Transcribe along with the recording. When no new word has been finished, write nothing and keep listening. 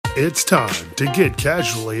It's time to get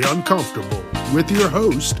casually uncomfortable with your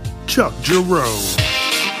host, Chuck Jerome.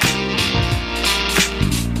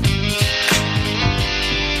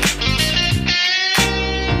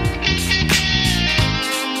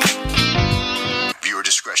 Viewer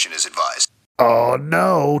discretion is advised. Oh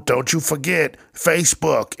no, don't you forget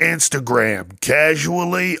Facebook, Instagram,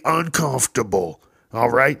 Casually Uncomfortable. All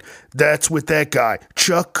right, that's with that guy,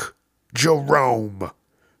 Chuck Jerome.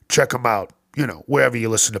 Check him out, wherever you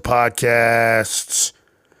listen to podcasts.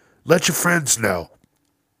 Let your friends know.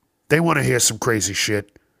 They want to hear some crazy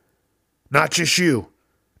shit. Not just you.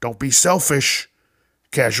 Don't be selfish.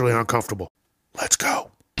 Casually Uncomfortable. Let's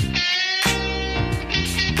go.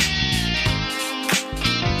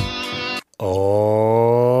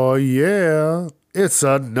 Oh, yeah. It's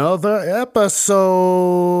another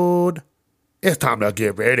episode. It's time to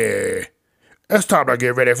get ready. It's time to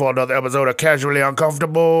get ready for another episode of Casually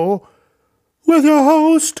Uncomfortable with your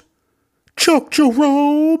host, Chuck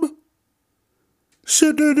Jerome.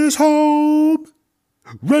 Sitting in his home,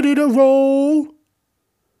 ready to roll.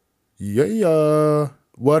 Yeah.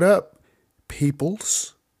 What up,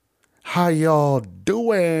 peoples? How y'all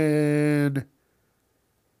doing?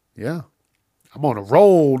 Yeah. I'm on a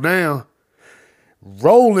roll now.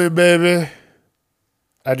 Rolling, baby.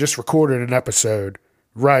 I just recorded an episode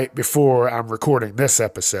right before I'm recording this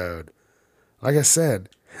episode. Like I said,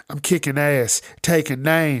 I'm kicking ass, taking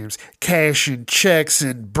names, cashing checks,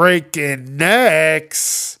 and breaking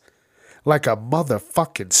necks like a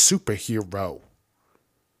motherfucking superhero.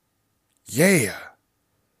 Yeah.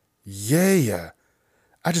 Yeah.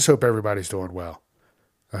 I just hope everybody's doing well.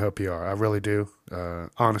 I hope you are. I really do.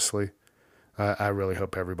 Honestly, I really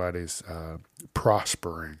hope everybody's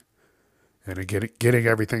prospering and getting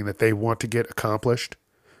everything that they want to get accomplished,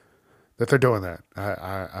 that they're doing that.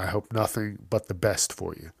 I hope nothing but the best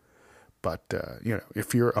for you. But,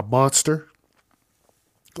 if you're a monster,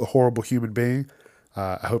 a horrible human being,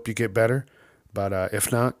 I hope you get better. But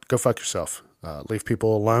if not, go fuck yourself. Leave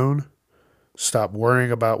people alone. Stop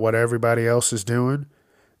worrying about what everybody else is doing.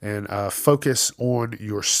 And focus on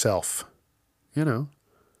yourself.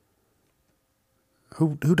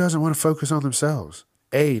 Who doesn't want to focus on themselves?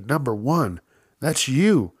 Number one, that's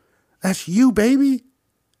you. That's you, baby.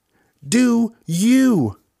 Do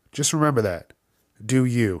you. Just remember that. Do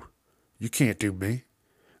you. You can't do me.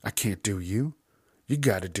 I can't do you. You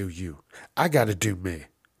got to do you. I got to do me.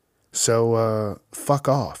 So fuck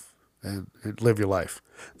off and live your life.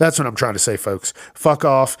 That's what I'm trying to say, folks. Fuck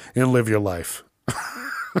off and live your life.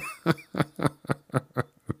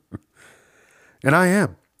 And I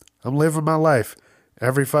am. I'm living my life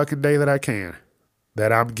every fucking day that I can,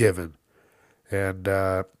 that I'm given. And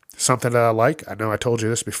something that I like, I know I told you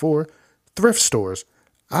this before, thrift stores.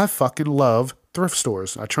 I fucking love thrift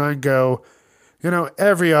stores. I try and go,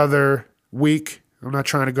 every other week. I'm not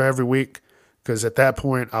trying to go every week because at that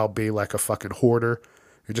point I'll be like a fucking hoarder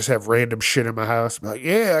and just have random shit in my house. I'm like,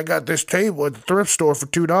 yeah, I got this table at the thrift store for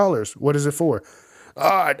 $2. What is it for?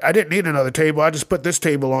 I didn't need another table. I just put this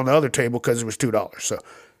table on the other table because it was $2. So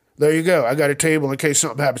there you go. I got a table in case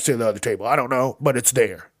something happens to the other table. I don't know, but it's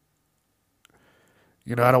there.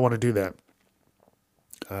 I don't want to do that.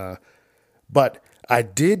 But I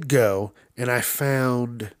did go and I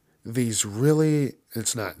found these really,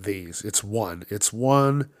 it's not these, it's one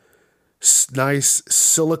nice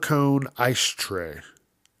silicone ice tray.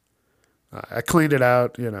 I cleaned it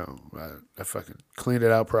out, I fucking cleaned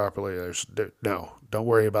it out properly. Don't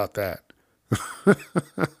worry about that.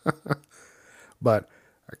 But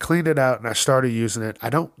I cleaned it out and I started using it. I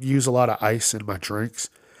don't use a lot of ice in my drinks,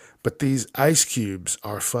 but these ice cubes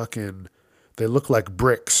are fucking, they look like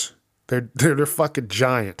bricks. They're fucking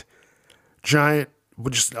giant. Giant,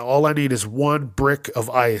 just all I need is one brick of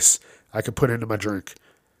ice I can put into my drink.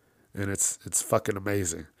 And it's fucking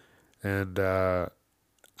amazing. And I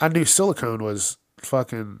knew silicone was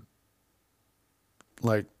fucking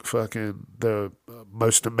the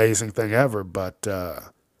most amazing thing ever, but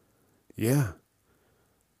yeah.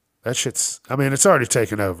 That shit's, it's already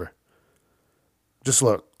taken over. Just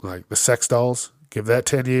look, like the sex dolls, give that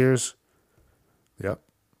 10 years. Yep.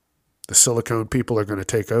 The silicone people are going to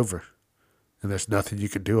take over. And there's nothing you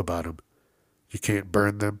can do about them. You can't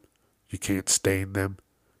burn them. You can't stain them.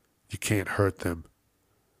 You can't hurt them.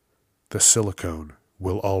 The silicone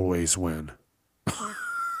will always win. I'm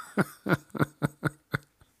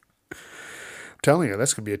telling you,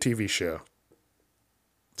 that's going to be a TV show.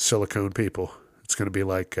 Silicone people. It's going to be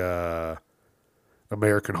like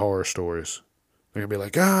American Horror Stories. They're going to be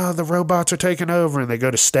like, the robots are taking over. And they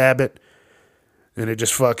go to stab it. And it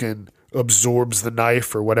just fucking absorbs the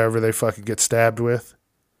knife or whatever they fucking get stabbed with.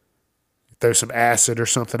 throw some acid or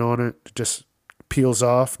something on it. It just peels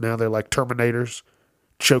off. Now they're like Terminators,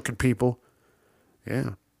 choking people.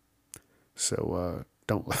 Yeah. So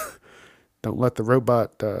don't let the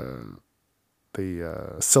robot, the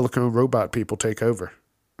silicone robot people take over.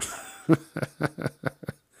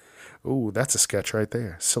 Ooh, that's a sketch right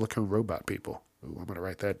there. Silicone robot people. Ooh, I'm gonna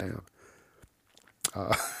write that down.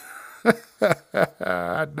 I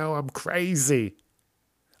know I'm crazy.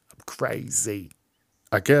 I'm crazy.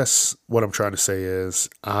 I guess what I'm trying to say is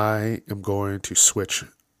I am going to switch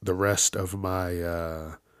the rest of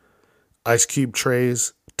my ice cube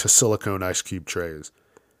trays to silicone ice cube trays.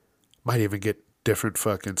 Might even get different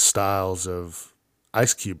fucking styles of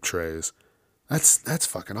ice cube trays. That's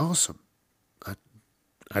fucking awesome.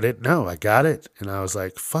 I didn't know. I got it, and I was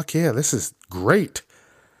like, fuck yeah, this is great.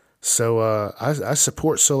 So I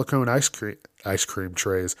support silicone ice cream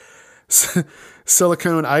trays.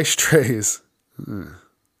 Silicone ice trays.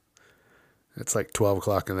 It's like 12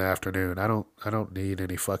 o'clock in the afternoon. I don't need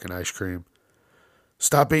any fucking ice cream.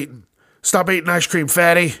 Stop eating ice cream,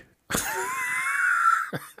 fatty.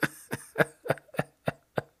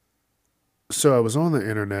 So I was on the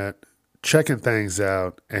internet checking things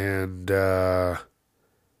out, and I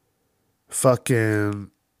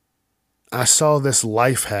saw this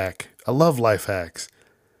life hack. I love life hacks.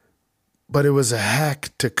 But it was a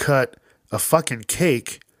hack to cut a fucking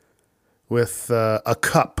cake with a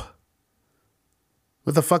cup.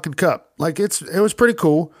 With a fucking cup. Like, it was pretty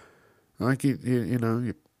cool. Like,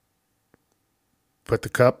 you put the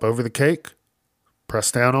cup over the cake,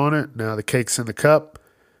 press down on it. Now the cake's in the cup.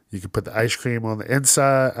 You can put the ice cream on the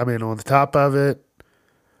inside, on the top of it,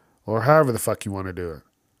 or however the fuck you want to do it.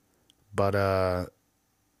 But,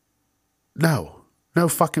 no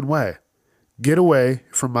fucking way. Get away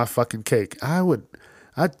from my fucking cake.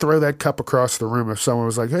 I'd throw that cup across the room if someone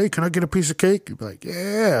was like, hey, can I get a piece of cake? You'd be like,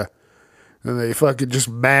 yeah. And they fucking just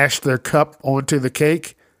mash their cup onto the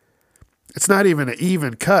cake. It's not even an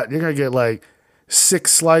even cut. You're going to get like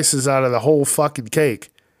 6 slices out of the whole fucking cake.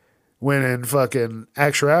 When in fucking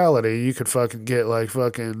actuality, you could fucking get like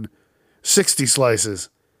fucking 60 slices.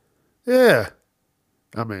 Yeah.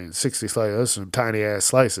 60 slices, those are some tiny ass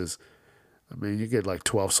slices. You get like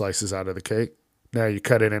 12 slices out of the cake. Now you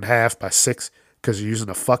cut it in half by 6 because you're using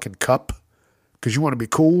a fucking cup. Because you want to be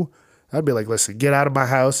cool. I'd be like, listen, get out of my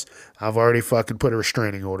house. I've already fucking put a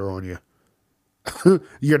restraining order on you.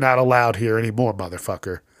 You're not allowed here anymore,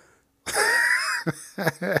 motherfucker.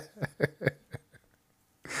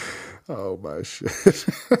 Oh, my shit.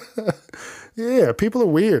 Yeah, people are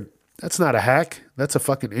weird. That's not a hack. That's a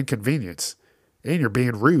fucking inconvenience. And you're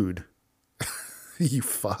being rude. You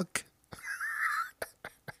fuck.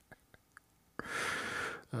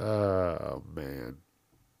 Oh, man.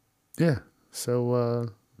 Yeah. So,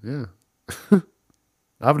 yeah.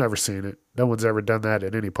 I've never seen it. No one's ever done that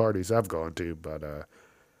at any parties I've gone to, but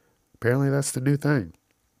apparently that's the new thing.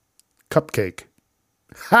 Cupcake.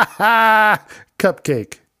 Ha ha!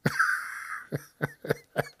 Cupcake.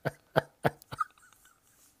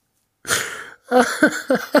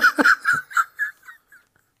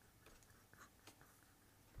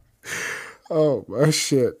 Oh, my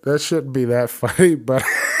shit. That shouldn't be that funny, but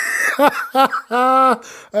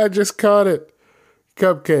I just caught it.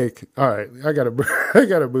 Cupcake. All right. I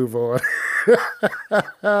gotta move on.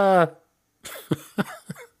 All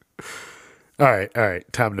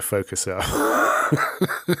right. Time to focus up.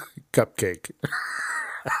 Cupcake.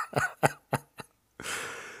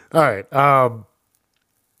 All right.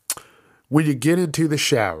 When you get into the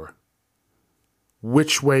shower,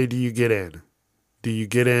 which way do you get in? Do you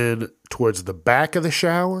get in towards the back of the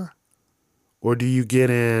shower? Or do you get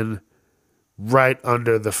in right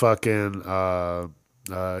under the fucking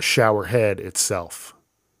shower head itself?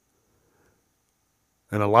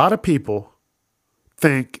 And a lot of people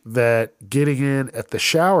think that getting in at the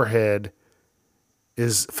shower head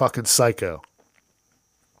is fucking psycho.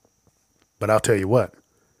 But I'll tell you what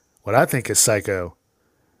I think is psycho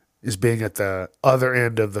is being at the other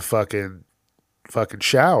end of the fucking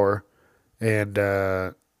shower, and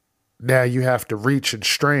now you have to reach and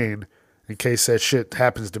strain in case that shit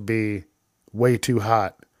happens to be way too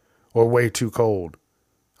hot or way too cold.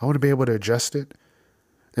 I want to be able to adjust it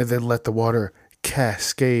and then let the water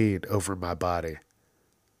cascade over my body.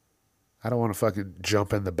 I don't want to fucking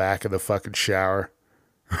jump in the back of the fucking shower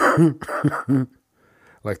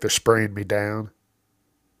like they're spraying me down.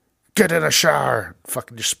 Get in a shower.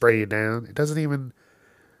 Fucking just spray you down. It doesn't even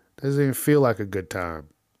feel like a good time.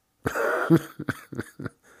 I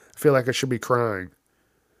feel like I should be crying.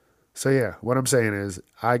 So yeah, what I'm saying is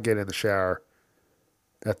I get in the shower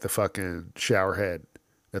at the fucking shower head,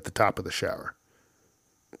 at the top of the shower.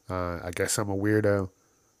 I guess I'm a weirdo.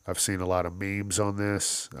 I've seen a lot of memes on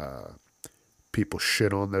this. People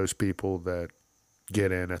shit on those people that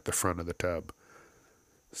get in at the front of the tub.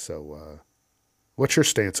 So, what's your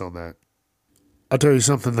stance on that? I'll tell you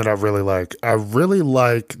something that I really like. I really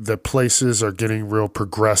like that places are getting real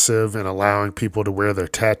progressive and allowing people to wear their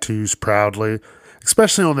tattoos proudly,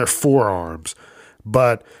 especially on their forearms.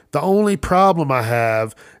 But the only problem I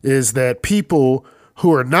have is that people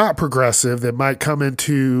who are not progressive that might come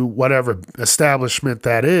into whatever establishment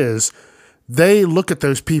that is, they look at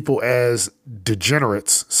those people as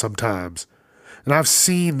degenerates sometimes. And I've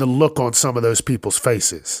seen the look on some of those people's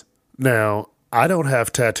faces. Now, I don't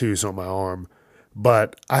have tattoos on my arm,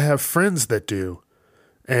 but I have friends that do,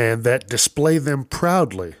 and that display them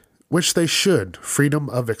proudly, which they should. Freedom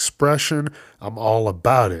of expression, I'm all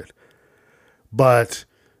about it. But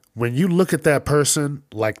when you look at that person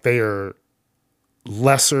like they are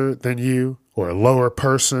lesser than you or a lower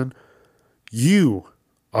person, you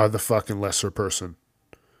are the fucking lesser person.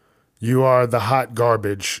 You are the hot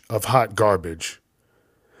garbage of hot garbage.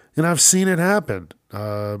 And I've seen it happen.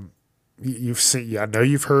 I know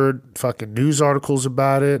you've heard fucking news articles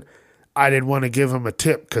about it. I didn't want to give him a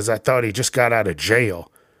tip because I thought he just got out of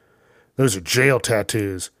jail. Those are jail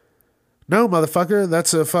tattoos. No, motherfucker,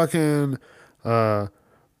 that's a fucking, what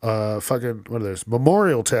are those?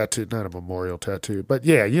 Memorial tattoo. Not a memorial tattoo, but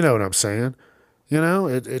yeah, you know what I'm saying. You know,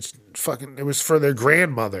 it was for their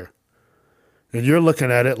grandmother. And you're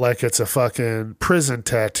looking at it like it's a fucking prison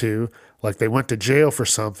tattoo, like they went to jail for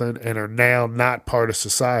something and are now not part of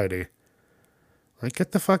society. Like,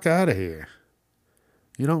 get the fuck out of here.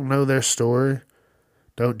 You don't know their story.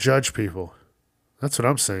 Don't judge people. That's what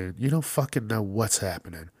I'm saying. You don't fucking know what's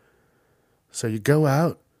happening. So you go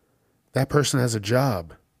out. That person has a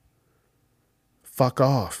job. Fuck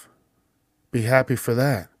off. Be happy for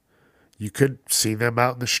that. You could see them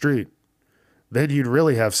out in the street. Then you'd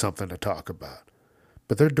really have something to talk about.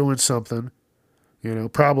 But they're doing something,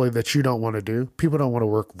 probably that you don't want to do. People don't want to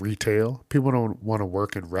work retail. People don't want to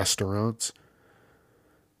work in restaurants.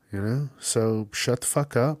 So shut the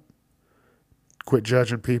fuck up. Quit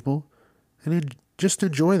judging people. And just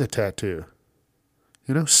enjoy the tattoo.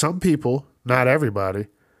 Some people, not everybody,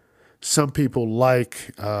 some people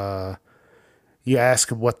like, you ask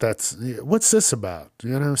them what's this about?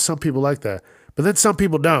 Some people like that. But then some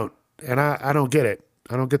people don't. And I don't get it.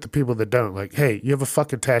 I don't get the people that don't. Like, hey, you have a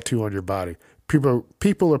fucking tattoo on your body. People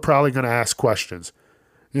are probably going to ask questions.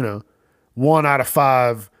 1 out of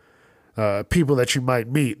 5 people that you might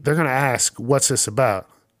meet, they're going to ask, what's this about?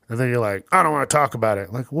 And then you're like, I don't want to talk about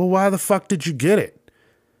it. Like, well, why the fuck did you get it?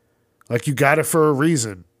 Like, you got it for a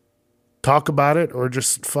reason. Talk about it or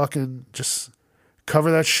just cover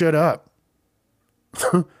that shit up.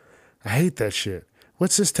 I hate that shit.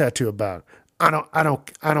 What's this tattoo about? I don't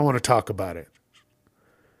want to talk about it.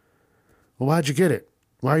 Well, why'd you get it?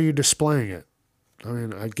 Why are you displaying it? I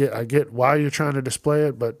mean, I get why you're trying to display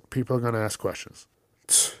it, but people are going to ask questions.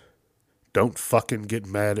 Don't fucking get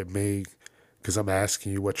mad at me because I'm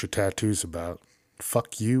asking you what your tattoo's about.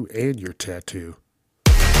 Fuck you and your tattoo.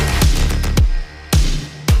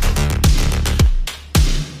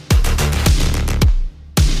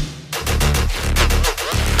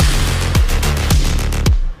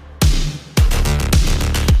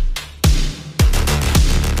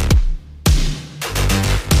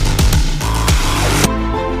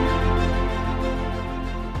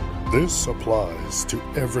 This applies to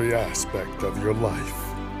every aspect of your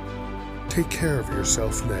life. Take care of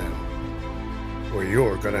yourself now, or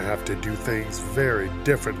you're going to have to do things very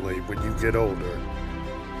differently when you get older.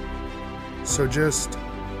 So just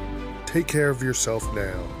take care of yourself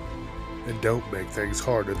now, and don't make things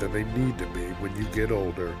harder than they need to be when you get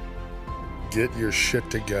older. Get your shit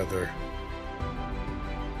together.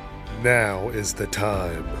 Now is the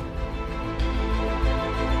time.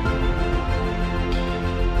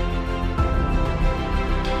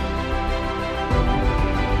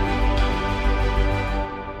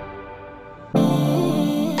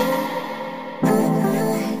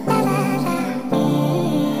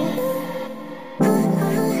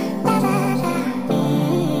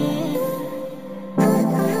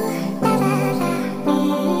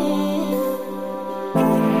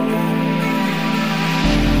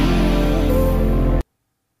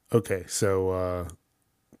 Okay, so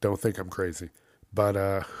don't think I'm crazy, but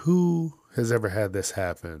who has ever had this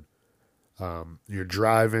happen? You're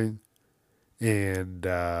driving and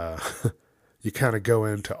you kind of go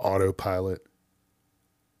into autopilot.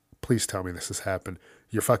 Please tell me this has happened.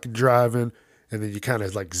 You're fucking driving and then you kind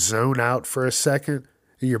of like zone out for a second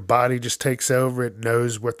and your body just takes over. It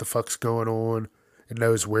knows what the fuck's going on. It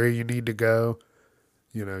knows where you need to go.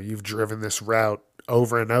 You know, you've driven this route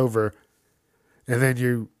over and over, and then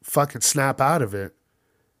you fucking snap out of it,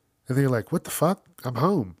 and then you're like, what the fuck? I'm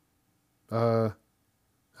home. How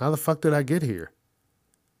the fuck did I get here?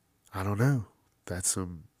 I don't know. That's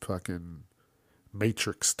some fucking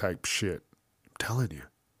Matrix type shit. I'm telling you.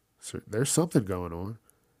 So there's something going on.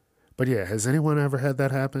 But yeah, has anyone ever had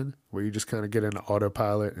that happen? Where you just kind of get into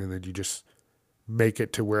autopilot and then you just make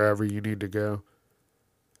it to wherever you need to go?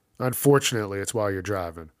 Unfortunately, it's while you're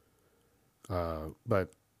driving.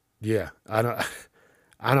 But yeah, I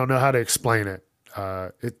don't know how to explain it.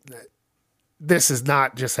 This has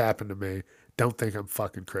not just happened to me. Don't think I'm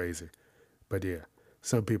fucking crazy. But yeah,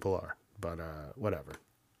 some people are. But whatever.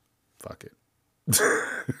 Fuck it.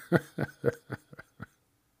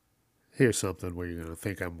 Here's something where you're gonna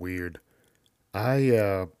think I'm weird.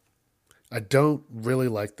 I don't really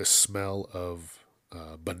like the smell of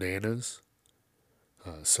bananas.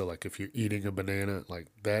 So like if you're eating a banana, like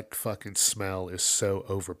that fucking smell is so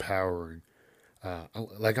overpowering.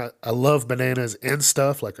 I love bananas and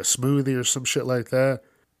stuff, like a smoothie or some shit like that,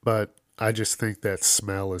 but I just think that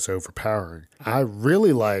smell is overpowering. I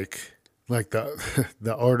really like the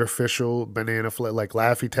the artificial banana like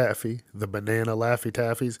Laffy Taffy, the banana Laffy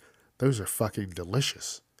Taffies. Those are fucking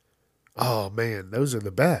delicious. Oh man, those are the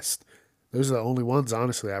best. Those are the only ones,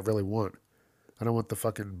 honestly, I really want. I don't want the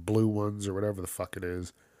fucking blue ones or whatever the fuck it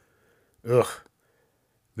is. Ugh,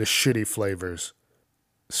 the shitty flavors.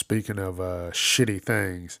 Speaking of shitty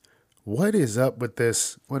things, what is up with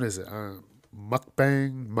this? What is it?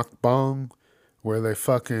 Muckbang, where they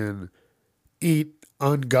fucking eat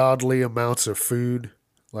ungodly amounts of food.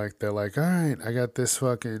 Like they're like, all right, I got this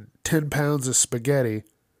fucking 10 pounds of spaghetti,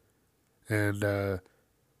 and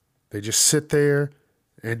they just sit there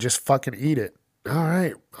and just fucking eat it. All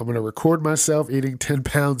right, I'm gonna record myself eating 10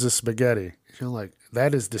 pounds of spaghetti. You're like,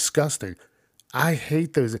 that is disgusting. I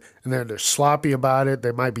hate those. And they're sloppy about it.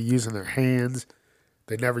 They might be using their hands.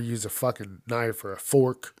 They never use a fucking knife or a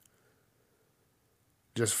fork.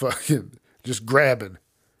 Just grabbing.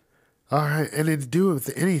 All right. And they do it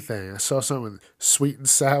with anything. I saw some with sweet and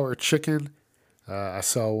sour chicken. I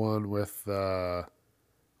saw one with,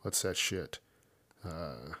 what's that shit?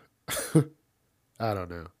 I don't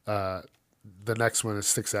know. The next one that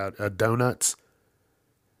sticks out, donuts.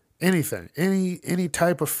 Anything. Any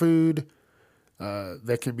type of food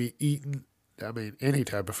that can be eaten. I mean, any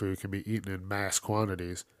type of food can be eaten in mass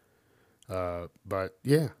quantities. But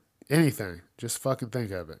yeah, anything. Just fucking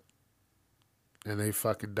think of it. And they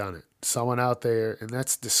fucking done it. Someone out there, and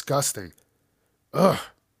that's disgusting. Ugh.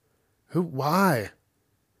 Why?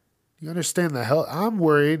 You understand the hell? I'm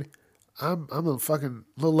worried. I'm a fucking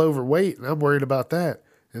little overweight, and I'm worried about that.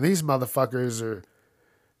 And these motherfuckers are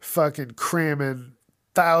fucking cramming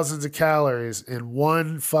thousands of calories in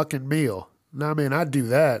one fucking meal. Now, I mean, I'd do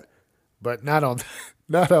that, but not on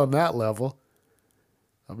not on that level.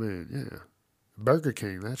 I mean, yeah. Burger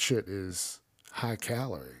King, that shit is high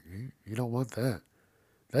calorie. You don't want that.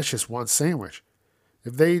 That's just one sandwich.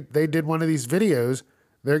 If they did one of these videos,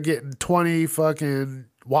 they're getting 20 fucking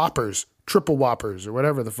Whoppers, triple Whoppers, or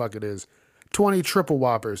whatever the fuck it is. 20 triple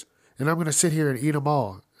Whoppers. And I'm going to sit here and eat them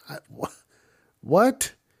all.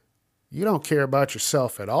 What? You don't care about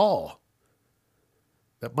yourself at all.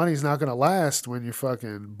 That money's not going to last when your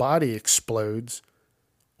fucking body explodes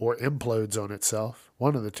or implodes on itself.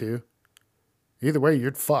 One of the two. Either way,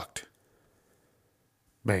 you're fucked.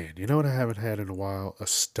 Man, you know what I haven't had in a while? A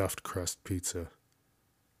stuffed crust pizza.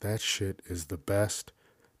 That shit is the best,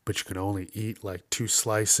 but you can only eat like 2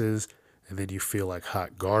 slices, and then you feel like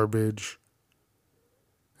hot garbage.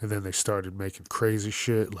 And then they started making crazy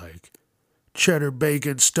shit like cheddar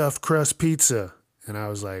bacon stuffed crust pizza. And I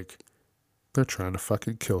was like, they're trying to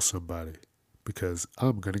fucking kill somebody because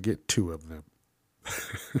I'm going to get 2 of them.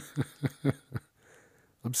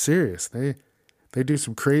 I'm serious. They do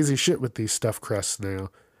some crazy shit with these stuffed crusts now.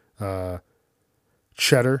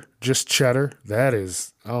 Cheddar, just cheddar. That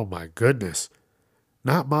is, oh my goodness.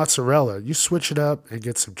 Not mozzarella. You switch it up and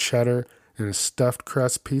get some cheddar and a stuffed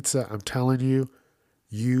crust pizza. I'm telling you,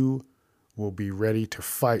 you will be ready to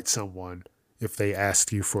fight someone if they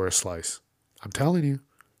ask you for a slice. I'm telling you.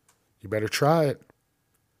 You better try it.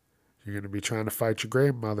 You're going to be trying to fight your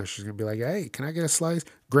grandmother. She's going to be like, hey, can I get a slice?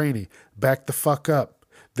 Granny, back the fuck up.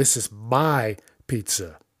 This is my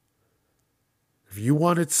pizza. If you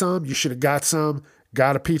wanted some, you should have got some.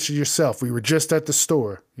 Got a pizza yourself. We were just at the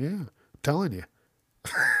store. Yeah, I'm telling you.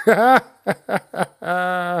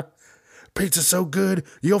 Pizza's so good,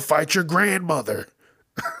 you'll fight your grandmother.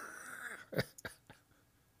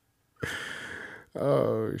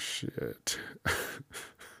 Oh, shit.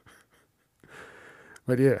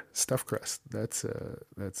 But yeah, stuffed crust. That's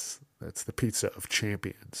the pizza of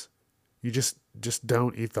champions. You just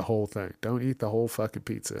don't eat the whole thing. Don't eat the whole fucking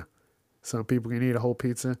pizza. Some people can eat a whole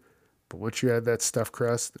pizza, but once you add that stuffed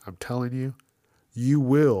crust, I'm telling you, you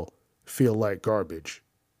will feel like garbage.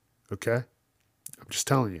 Okay? I'm just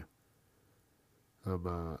telling you. I'm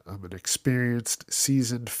an experienced,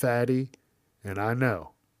 seasoned fatty, and I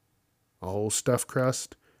know a whole stuffed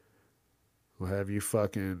crust will have you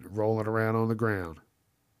fucking rolling around on the ground.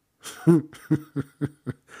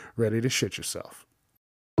 Ready to shit yourself.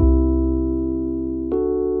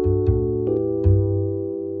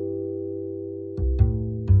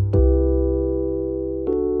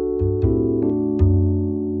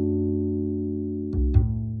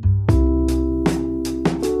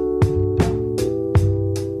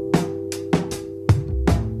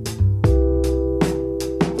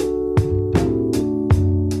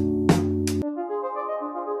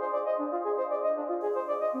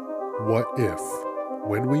 What if,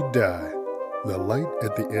 when we die, the light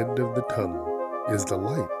at the end of the tunnel is the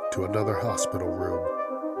light to another hospital room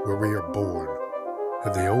where we are born,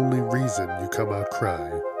 and the only reason you come out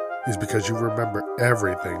crying is because you remember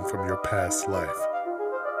everything from your past life,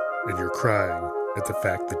 and you're crying at the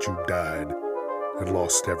fact that you died and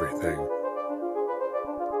lost everything.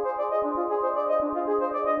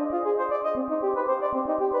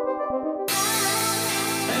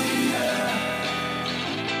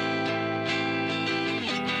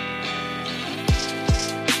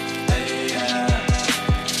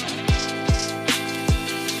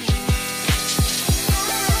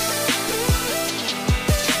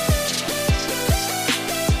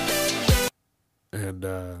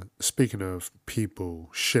 And speaking of people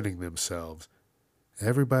shitting themselves,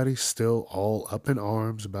 everybody's still all up in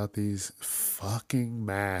arms about these fucking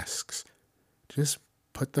masks. Just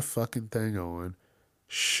put the fucking thing on,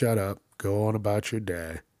 shut up, go on about your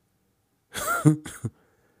day.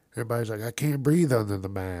 Everybody's like, I can't breathe under the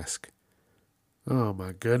mask. Oh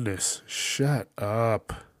my goodness, shut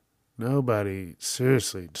up. Nobody,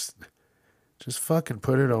 seriously, just fucking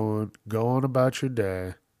put it on, go on about your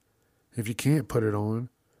day. If you can't put it on,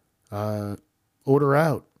 order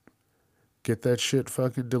out. Get that shit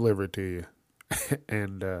fucking delivered to you.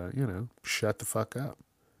 And, shut the fuck up.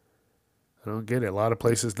 I don't get it. A lot of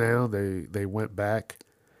places now, they went back.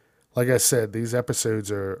 Like I said, these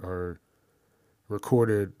episodes are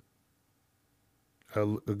recorded a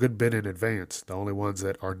good bit in advance. The only ones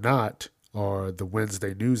that are not are the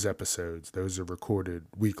Wednesday news episodes. Those are recorded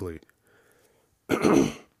weekly.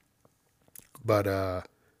 But,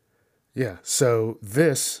 yeah, so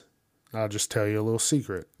this, I'll just tell you a little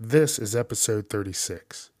secret. This is episode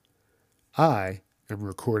 36. I am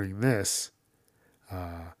recording this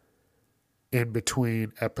in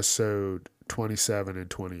between episode 27 and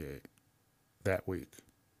 28 that week.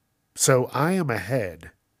 So I am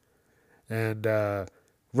ahead. And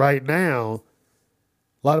right now,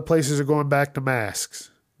 a lot of places are going back to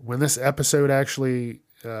masks. When this episode actually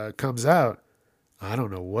comes out, I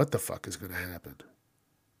don't know what the fuck is going to happen.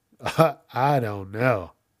 I don't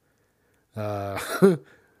know.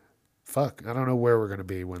 Fuck, I don't know where we're going to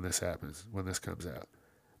be when this happens, when this comes out.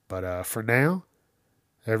 But for now,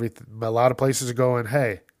 a lot of places are going,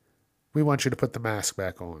 hey, we want you to put the mask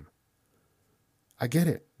back on. I get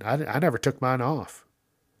it. I never took mine off.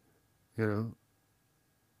 You know,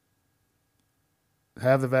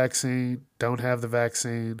 have the vaccine, don't have the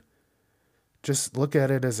vaccine. Just look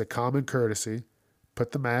at it as a common courtesy.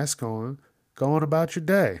 Put the mask on, go on about your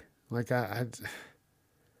day. Like, I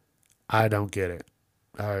don't get it.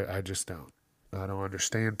 I just don't. I don't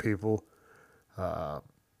understand people. Yeah.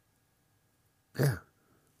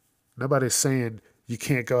 Nobody's saying you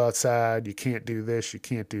can't go outside, you can't do this, you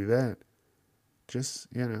can't do that. Just,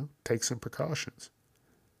 take some precautions.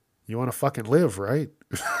 You want to fucking live, right?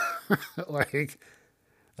 Like,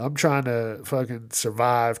 I'm trying to fucking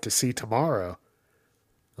survive to see tomorrow.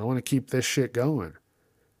 I want to keep this shit going.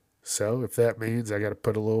 So if that means I got to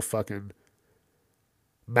put a little fucking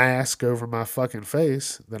mask over my fucking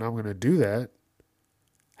face, then I'm going to do that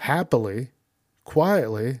happily,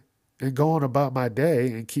 quietly, and go on about my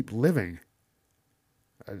day and keep living.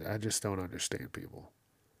 I just don't understand people.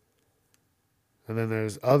 And then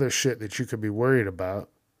there's other shit that you could be worried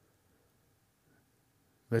about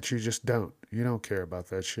that you just don't. You don't care about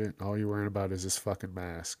that shit. All you're worrying about is this fucking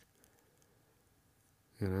mask.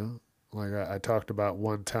 Like I talked about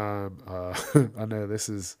one time, I know this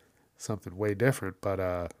is something way different,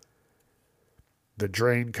 but the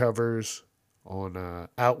drain covers on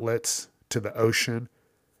outlets to the ocean,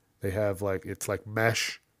 they have it's like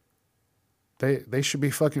mesh. They should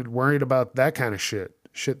be fucking worried about that kind of shit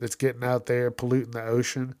Shit that's getting out there, polluting the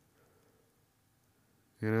ocean.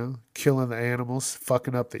 You know, killing the animals,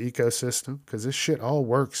 fucking up the ecosystem. Because this shit all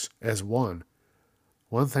works as one.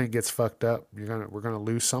 One thing gets fucked up, we're gonna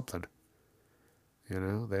lose something. You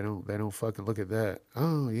know, they don't fucking look at that.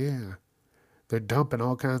 Oh yeah, they're dumping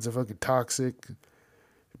all kinds of fucking toxic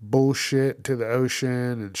bullshit to the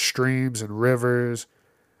ocean and streams and rivers,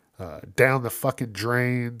 down the fucking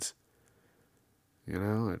drains. You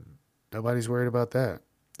know, and nobody's worried about that.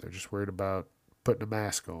 They're just worried about putting a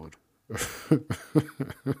mask on.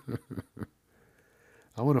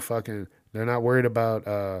 I want to fucking. They're not worried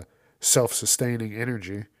about self-sustaining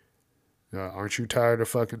energy. Aren't you tired of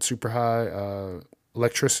fucking super high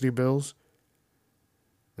electricity bills?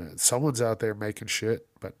 Someone's out there making shit,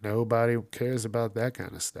 but nobody cares about that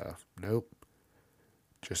kind of stuff. Nope.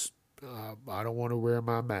 Just, I don't want to wear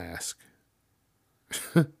my mask.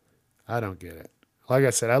 I don't get it. Like I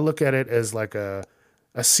said, I look at it as like a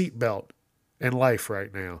seatbelt in life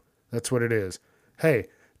right now. That's what it is. Hey,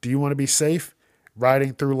 do you want to be safe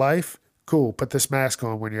riding through life? Cool, put this mask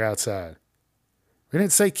on when you're outside. We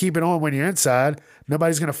didn't say keep it on when you're inside.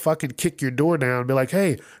 Nobody's going to fucking kick your door down and be like,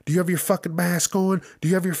 hey, do you have your fucking mask on? Do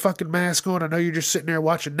you have your fucking mask on? I know you're just sitting there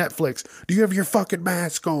watching Netflix. Do you have your fucking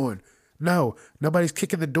mask on? No, nobody's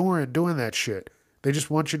kicking the door and doing that shit. They just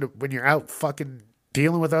want you to, when you're out fucking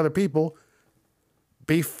dealing with other people,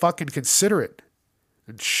 be fucking considerate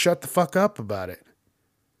and shut the fuck up about it.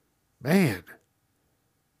 Man,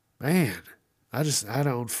 I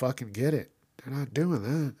don't fucking get it. They're not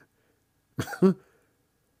doing that.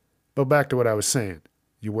 But back to what I was saying.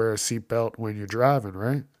 You wear a seatbelt when you're driving,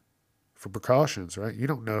 right? For precautions, right? You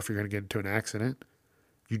don't know if you're going to get into an accident.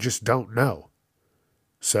 You just don't know.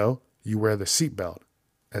 So you wear the seatbelt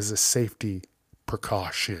as a safety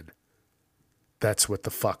precaution. That's what the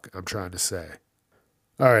fuck I'm trying to say.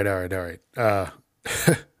 All right.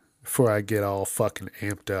 Before I get all fucking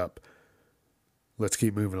amped up, let's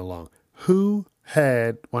keep moving along. Who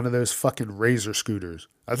had one of those fucking Razor scooters?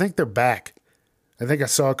 I think they're back. I think I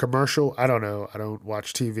saw a commercial. I don't know. I don't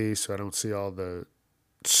watch TV, so I don't see all the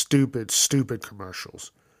stupid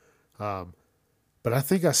commercials. But I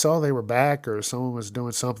think I saw they were back or someone was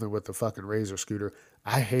doing something with the fucking Razor scooter.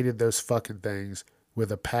 I hated those fucking things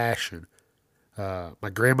with a passion.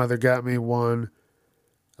 My grandmother got me one.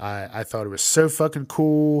 I thought it was so fucking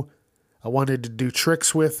cool. I wanted to do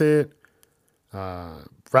tricks with it.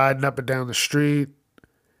 Riding up and down the street.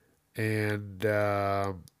 And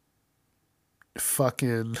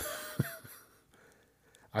fucking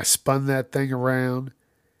I spun that thing around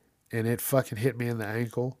and it fucking hit me in the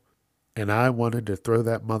ankle. And I wanted to throw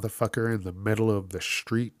that motherfucker in the middle of the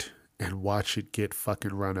street and watch it get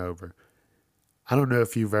fucking run over. I don't know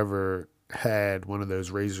if you've ever had one of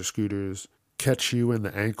those Razor scooters catch you in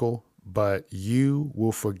the ankle, but you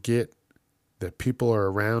will forget that people are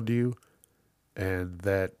around you and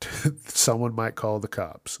that someone might call the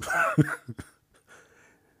cops.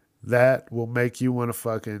 That will make you want to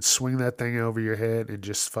fucking swing that thing over your head and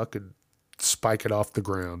just fucking spike it off the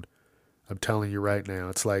ground. I'm telling you right now.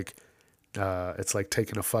 It's like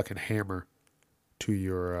taking a fucking hammer to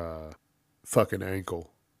your fucking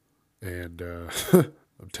ankle. And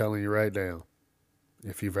I'm telling you right now,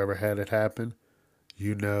 if you've ever had it happen,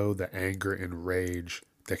 you know the anger and rage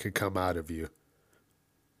that could come out of you.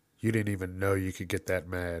 You didn't even know you could get that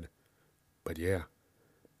mad. But yeah,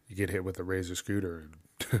 you get hit with a Razor scooter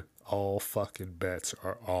and all fucking bets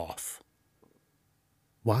are off.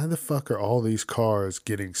 Why the fuck are all these cars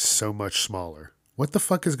getting so much smaller? What the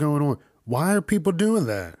fuck is going on? Why are people doing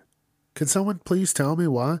that? Can someone please tell me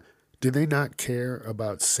why? Do they not care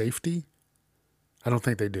about safety? I don't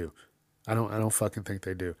think they do. I don't fucking think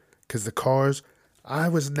they do. Because the cars, I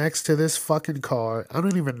was next to this fucking car. I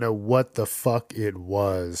don't even know what the fuck it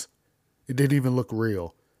was. It didn't even look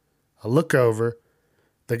real. I look over.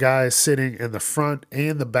 The guy is sitting in the front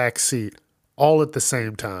and the back seat all at the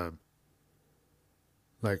same time.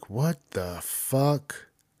 Like, what the fuck?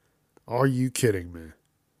 Are you kidding me?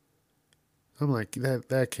 I'm like,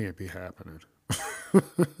 that can't be happening.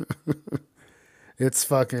 It's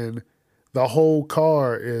fucking, the whole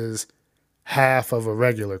car is half of a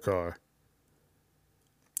regular car.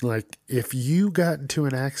 Like, if you got into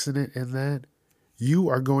an accident in that, you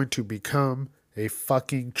are going to become a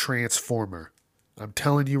fucking transformer. I'm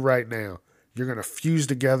telling you right now, you're going to fuse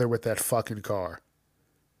together with that fucking car.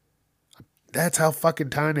 That's how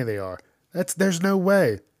fucking tiny they are. There's no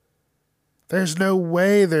way. There's no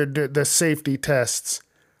way the safety tests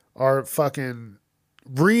are fucking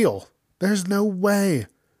real. There's no way.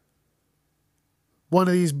 One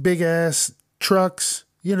of these big ass trucks,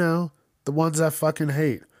 you know, the ones I fucking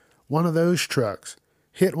hate. One of those trucks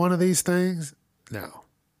hit one of these things? No.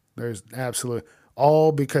 There's absolutely,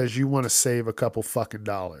 all because you want to save a couple fucking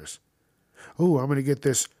dollars. Ooh, I'm going to get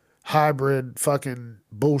this hybrid fucking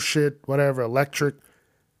bullshit, whatever, electric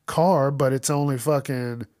car, but it's only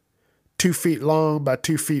fucking 2 feet long by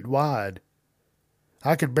 2 feet wide.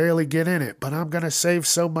 I can barely get in it, but I'm going to save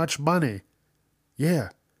so much money. Yeah.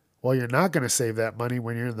 Well, you're not going to save that money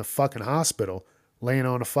when you're in the fucking hospital laying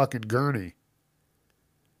on a fucking gurney.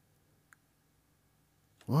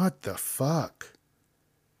 What the fuck?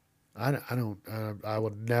 I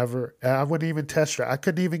would never, I wouldn't even test drive. I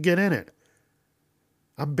couldn't even get in it.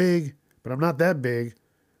 I'm big, but I'm not that big.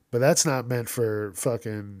 But that's not meant for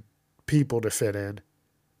fucking people to fit in.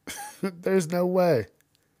 There's no way.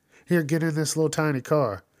 Here, get in this little tiny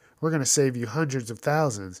car. We're going to save you hundreds of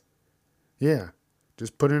thousands. Yeah,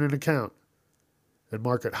 just put in an account and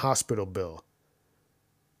mark it hospital bill.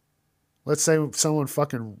 Let's say someone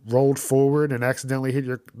fucking rolled forward and accidentally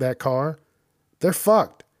hit that car. They're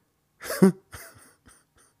fucked. You're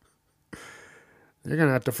going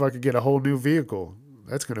to have to fucking get a whole new vehicle.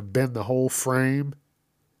 That's going to bend the whole frame.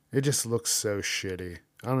 It just looks so shitty.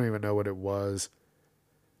 I don't even know what it was.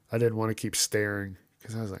 I didn't want to keep staring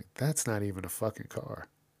because I was like, that's not even a fucking car.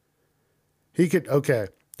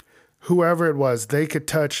 Whoever it was, they could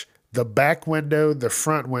touch the back window, the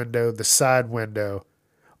front window, the side window,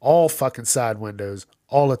 all fucking side windows,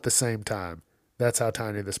 all at the same time. That's how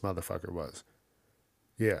tiny this motherfucker was.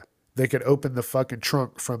 Yeah. They could open the fucking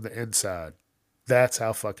trunk from the inside. That's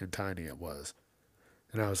how fucking tiny it was.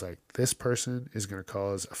 And I was like, this person is going to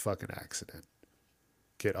cause a fucking accident.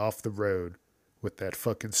 Get off the road with that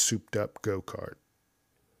fucking souped up go-kart.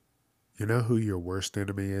 You know who your worst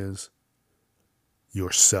enemy is?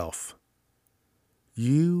 Yourself.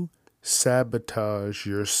 You sabotage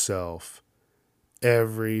yourself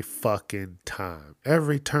every fucking time.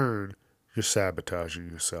 Every turn, you're sabotaging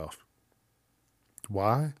yourself.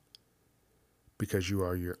 Why? Because you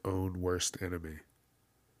are your own worst enemy.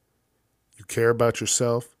 You care about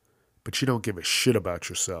yourself, but you don't give a shit about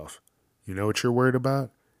yourself. You know what you're worried about?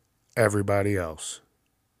 Everybody else.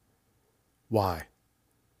 Why?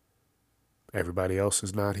 Everybody else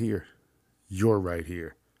is not here. You're right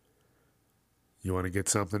here. You want to get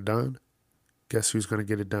something done? Guess who's going to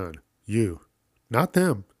get it done? You. Not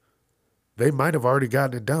them. They might have already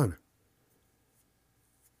gotten it done.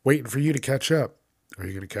 Waiting for you to catch up. Are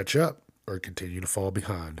you going to catch up or continue to fall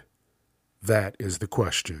behind? That is the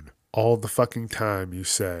question. All the fucking time you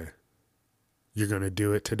say, you're going to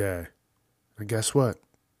do it today. And guess what?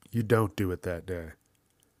 You don't do it that day.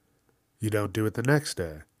 You don't do it the next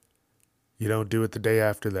day. You don't do it the day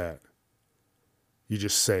after that. You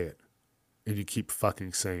just say it. And you keep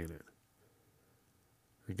fucking saying it.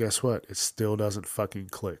 And guess what? It still doesn't fucking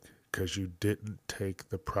click because you didn't take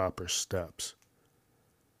the proper steps.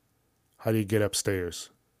 How do you get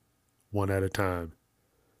upstairs? One at a time.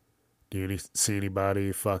 Do you see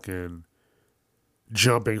anybody fucking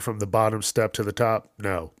jumping from the bottom step to the top?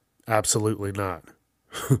 No, absolutely not.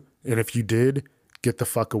 And if you did, get the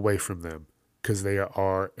fuck away from them because they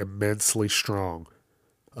are immensely strong,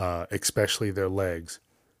 especially their legs.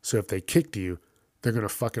 So if they kicked you, they're going to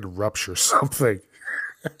fucking rupture something.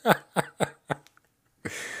 But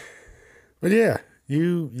yeah,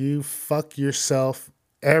 you fuck yourself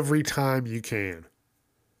every time you can.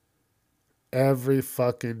 Every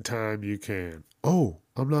fucking time you can. Oh,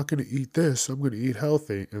 I'm not going to eat this. I'm going to eat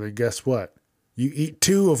healthy. And then guess what? You eat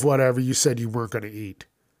 2 of whatever you said you weren't going to eat.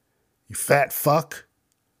 You fat fuck.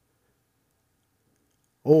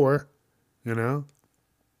 Or, I'm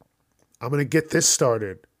going to get this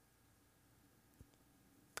started.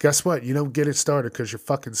 Guess what? You don't get it started because you're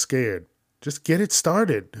fucking scared. Just get it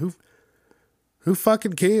started. Who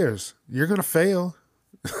fucking cares? You're going to fail.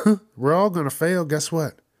 We're all going to fail. Guess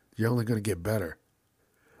what? You're only going to get better.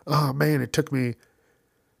 Oh, man, it took me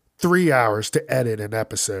 3 hours to edit an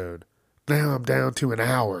episode. Now I'm down to an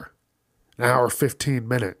hour. An hour, 15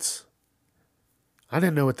 minutes. I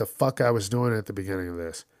didn't know what the fuck I was doing at the beginning of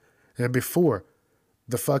this. And before,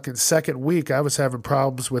 the fucking second week, I was having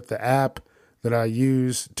problems with the app that I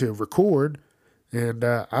use to record. And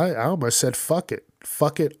I almost said, fuck it.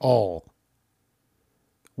 Fuck it all.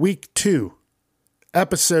 Week 2.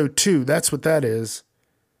 Episode 2. That's what that is.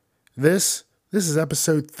 This is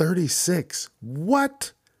episode 36.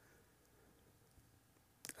 What?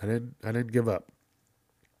 I didn't give up.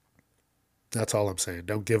 That's all I'm saying.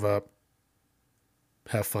 Don't give up.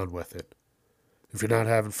 Have fun with it. If you're not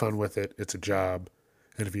having fun with it, it's a job.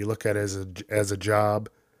 And if you look at it as a job,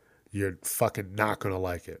 you're fucking not going to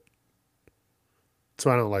like it. So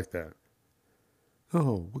I don't like that.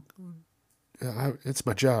 Oh, it's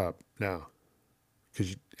my job. No.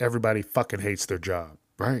 Because everybody fucking hates their job,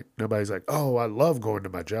 right? Nobody's like, oh, I love going to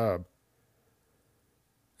my job.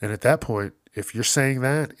 And at that point, if you're saying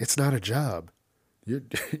that, it's not a job.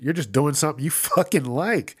 You're just doing something you fucking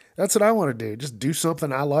like. That's what I want to do. Just do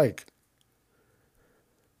something I like.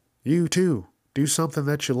 You too. Do something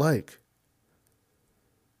that you like.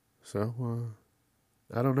 So,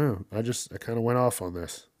 I don't know. I kind of went off on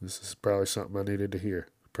this. This is probably something I needed to hear.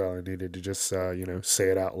 Probably needed to just, say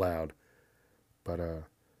it out loud. But,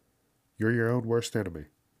 you're your own worst enemy.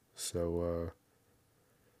 So,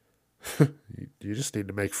 you just need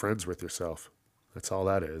to make friends with yourself. That's all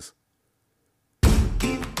that is.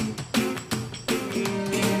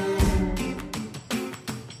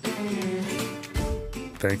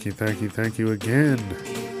 Thank you again.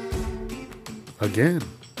 Again,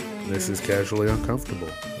 this is Casually Uncomfortable.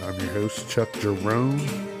 I'm your host, Chuck Jerome,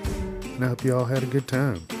 and I hope you all had a good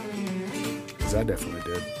time. Because I definitely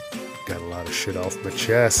did. Got a lot of shit off my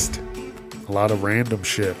chest. A lot of random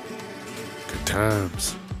shit. Good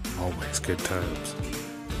times. Always good times.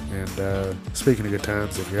 And speaking of good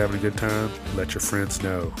times, if you're having a good time, let your friends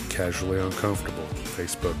know. Casually Uncomfortable.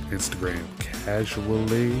 Facebook, Instagram,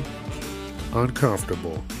 Casually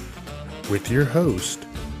Uncomfortable. With your host,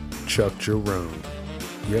 Chuck Jerome.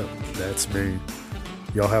 Yep, that's me.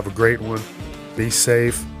 Y'all have a great one. Be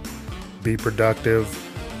safe. Be productive.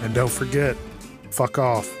 And don't forget, fuck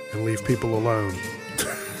off and leave people alone.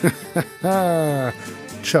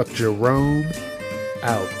 Chuck Jerome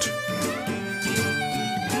out.